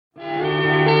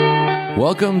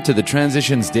Welcome to the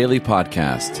Transitions Daily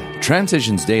podcast.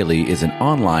 Transitions Daily is an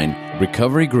online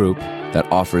recovery group that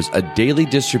offers a daily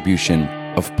distribution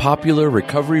of popular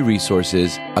recovery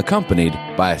resources accompanied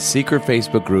by a secret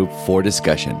Facebook group for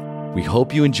discussion. We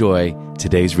hope you enjoy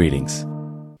today's readings.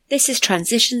 This is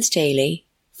Transitions Daily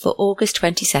for August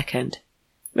 22nd,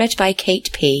 read by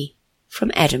Kate P.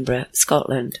 from Edinburgh,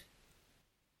 Scotland.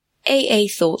 AA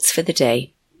Thoughts for the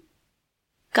Day.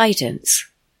 Guidance.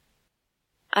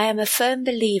 I am a firm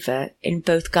believer in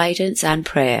both guidance and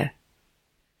prayer,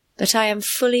 but I am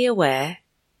fully aware,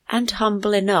 and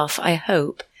humble enough, I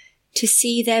hope, to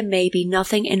see there may be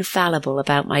nothing infallible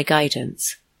about my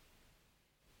guidance.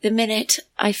 The minute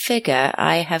I figure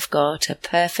I have got a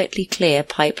perfectly clear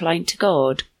pipeline to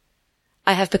God,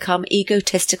 I have become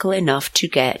egotistical enough to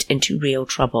get into real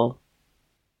trouble.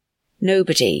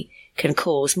 Nobody can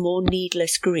cause more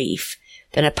needless grief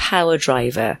than a power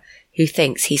driver who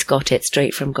thinks he's got it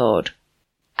straight from God.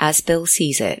 As Bill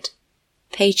Sees It,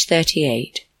 page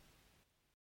 38.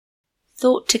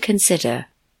 Thought to consider.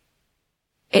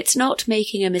 It's not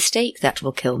making a mistake that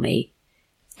will kill me.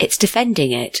 It's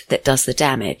defending it that does the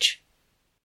damage.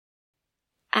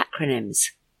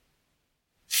 Acronyms.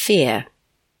 FEAR.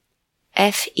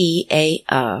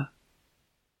 F-E-A-R.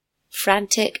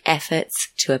 Frantic efforts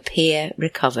to appear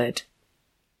recovered.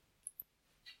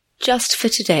 Just for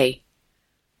today.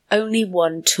 Only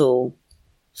one tool,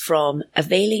 from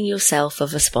Availing Yourself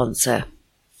of a Sponsor.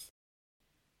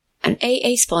 An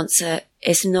AA sponsor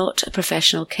is not a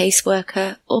professional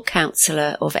caseworker or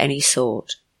counsellor of any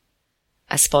sort.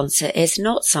 A sponsor is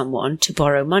not someone to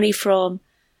borrow money from,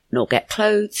 nor get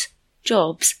clothes,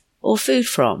 jobs, or food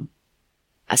from.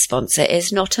 A sponsor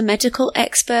is not a medical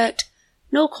expert,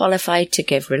 nor qualified to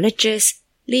give religious,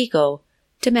 legal,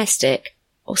 domestic,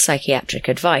 or psychiatric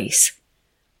advice.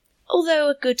 Although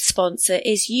a good sponsor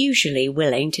is usually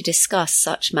willing to discuss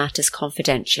such matters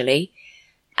confidentially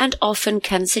and often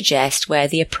can suggest where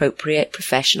the appropriate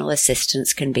professional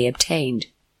assistance can be obtained.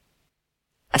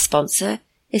 A sponsor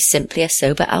is simply a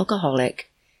sober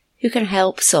alcoholic who can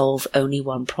help solve only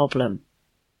one problem: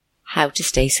 how to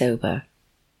stay sober.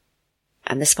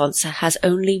 And the sponsor has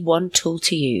only one tool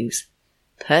to use: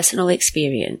 personal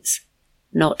experience,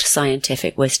 not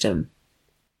scientific wisdom.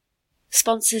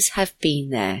 Sponsors have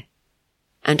been there,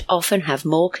 and often have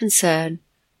more concern,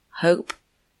 hope,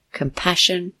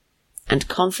 compassion, and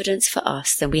confidence for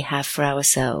us than we have for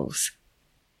ourselves.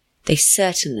 They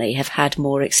certainly have had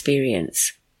more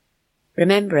experience.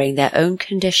 Remembering their own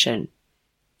condition,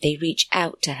 they reach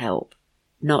out to help,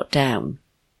 not down.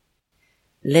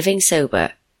 Living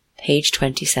Sober, page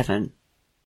 27.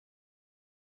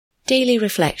 Daily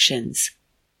Reflections.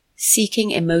 Seeking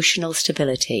emotional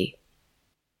stability.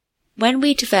 When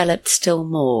we developed still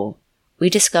more, we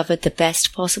discovered the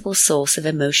best possible source of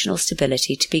emotional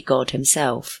stability to be God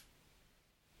Himself.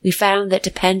 We found that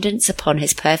dependence upon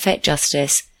His perfect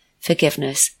justice,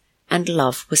 forgiveness, and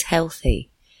love was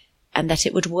healthy, and that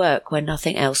it would work when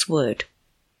nothing else would.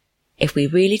 If we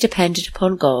really depended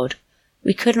upon God,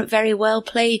 we couldn't very well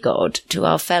play God to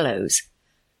our fellows,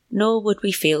 nor would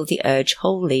we feel the urge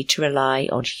wholly to rely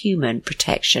on human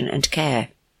protection and care.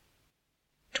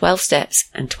 12 Steps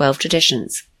and 12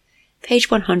 Traditions.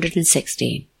 Page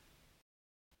 116.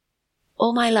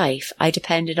 All my life I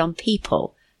depended on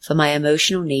people for my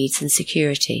emotional needs and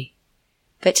security,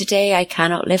 but today I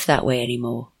cannot live that way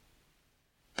anymore.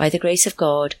 By the grace of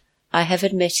God, I have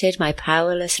admitted my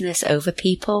powerlessness over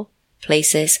people,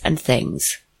 places, and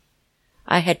things.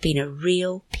 I had been a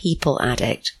real people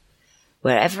addict.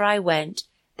 Wherever I went,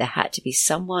 there had to be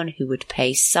someone who would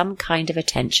pay some kind of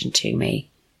attention to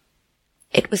me.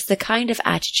 It was the kind of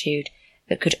attitude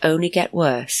that could only get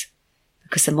worse,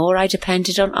 because the more I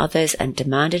depended on others and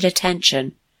demanded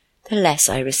attention, the less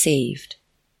I received.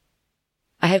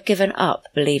 I have given up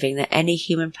believing that any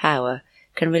human power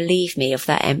can relieve me of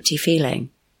that empty feeling.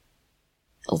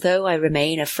 Although I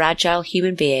remain a fragile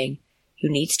human being who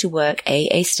needs to work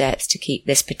AA steps to keep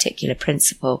this particular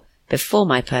principle before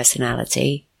my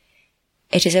personality,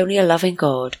 it is only a loving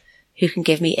God who can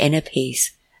give me inner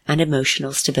peace and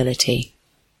emotional stability.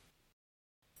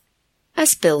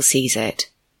 As Bill Sees It.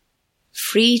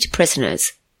 Freed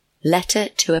Prisoners. Letter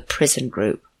to a Prison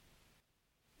Group.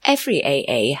 Every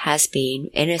AA has been,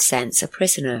 in a sense, a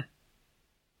prisoner.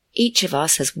 Each of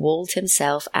us has walled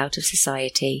himself out of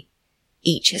society.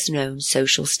 Each has known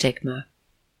social stigma.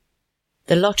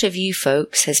 The lot of you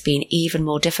folks has been even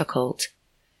more difficult.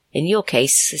 In your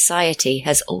case, society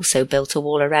has also built a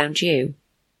wall around you.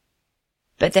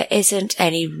 But there isn't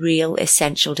any real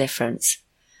essential difference,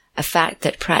 a fact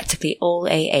that practically all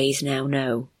AAs now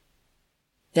know.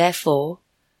 Therefore,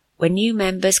 When new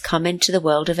members come into the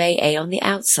world of AA on the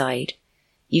outside,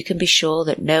 you can be sure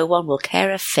that no one will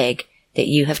care a fig that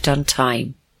you have done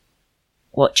time.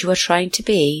 What you are trying to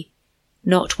be,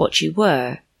 not what you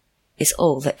were, is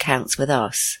all that counts with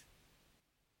us.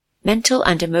 Mental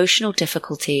and emotional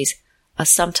difficulties are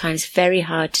sometimes very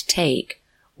hard to take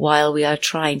while we are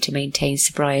trying to maintain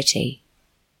sobriety.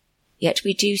 Yet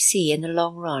we do see in the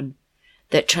long run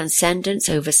that transcendence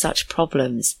over such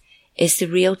problems is the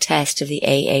real test of the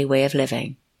AA way of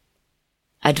living.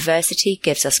 Adversity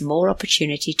gives us more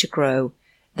opportunity to grow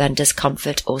than does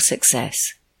comfort or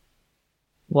success.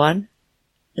 1.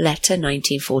 Letter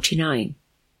 1949.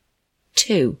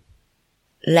 2.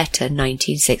 Letter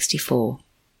 1964.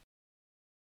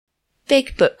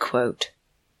 Big Book Quote.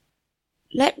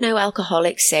 Let no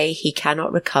alcoholic say he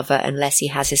cannot recover unless he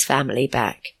has his family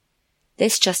back.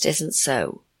 This just isn't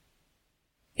so.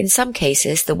 In some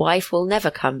cases, the wife will never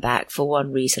come back for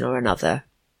one reason or another.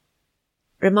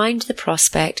 Remind the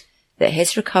prospect that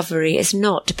his recovery is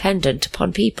not dependent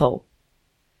upon people.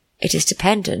 It is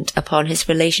dependent upon his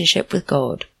relationship with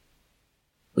God.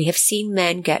 We have seen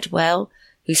men get well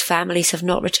whose families have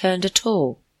not returned at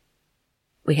all.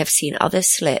 We have seen others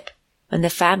slip when the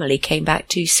family came back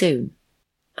too soon.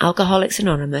 Alcoholics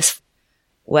Anonymous,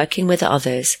 Working with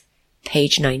Others,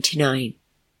 page 99.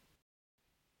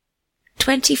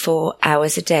 24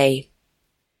 hours a day.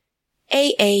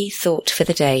 AA thought for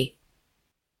the day.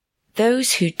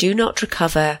 Those who do not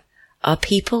recover are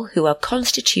people who are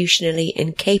constitutionally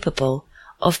incapable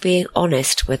of being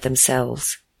honest with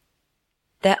themselves.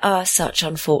 There are such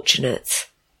unfortunates.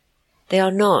 They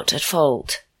are not at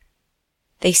fault.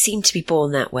 They seem to be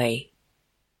born that way.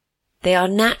 They are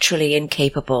naturally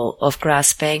incapable of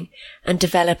grasping and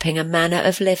developing a manner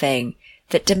of living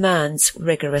that demands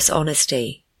rigorous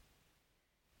honesty.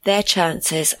 Their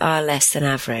chances are less than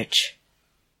average.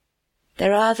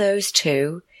 There are those,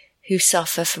 too, who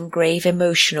suffer from grave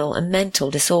emotional and mental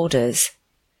disorders,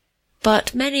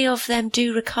 but many of them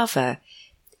do recover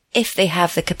if they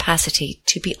have the capacity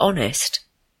to be honest.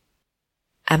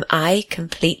 Am I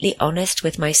completely honest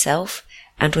with myself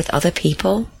and with other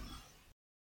people?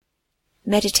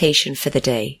 Meditation for the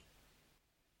day.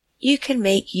 You can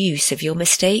make use of your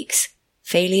mistakes,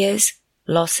 failures,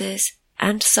 losses,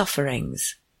 and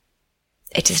sufferings.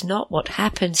 It is not what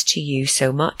happens to you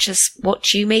so much as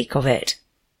what you make of it.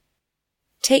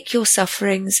 Take your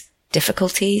sufferings,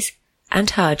 difficulties, and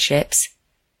hardships,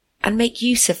 and make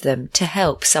use of them to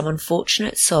help some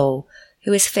unfortunate soul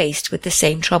who is faced with the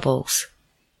same troubles.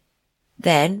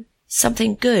 Then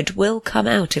something good will come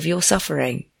out of your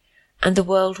suffering, and the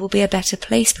world will be a better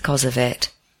place because of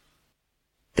it.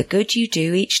 The good you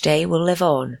do each day will live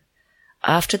on,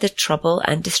 after the trouble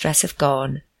and distress have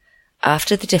gone,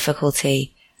 after the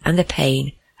difficulty and the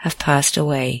pain have passed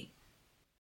away.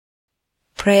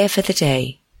 Prayer for the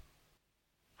day.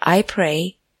 I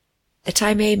pray that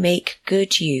I may make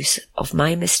good use of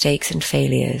my mistakes and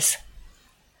failures.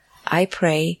 I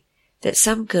pray that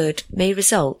some good may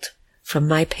result from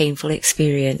my painful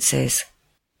experiences.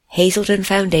 Hazelden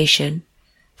Foundation,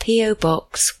 P.O.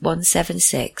 Box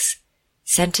 176,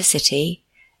 Center City,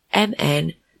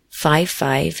 MN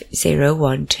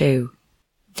 55012.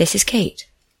 This is Kate,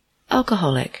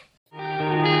 alcoholic.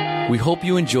 We hope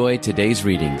you enjoyed today's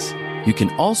readings. You can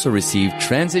also receive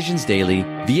Transitions Daily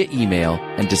via email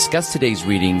and discuss today's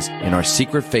readings in our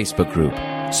secret Facebook group.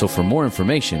 So for more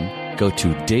information, go to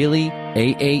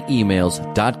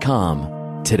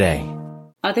dailyaaemails.com today.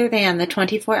 Other than the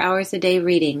 24 hours a day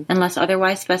reading, unless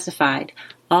otherwise specified,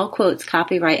 all quotes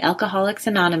copyright Alcoholics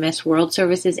Anonymous World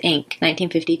Services, Inc.,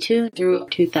 1952 through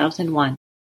 2001.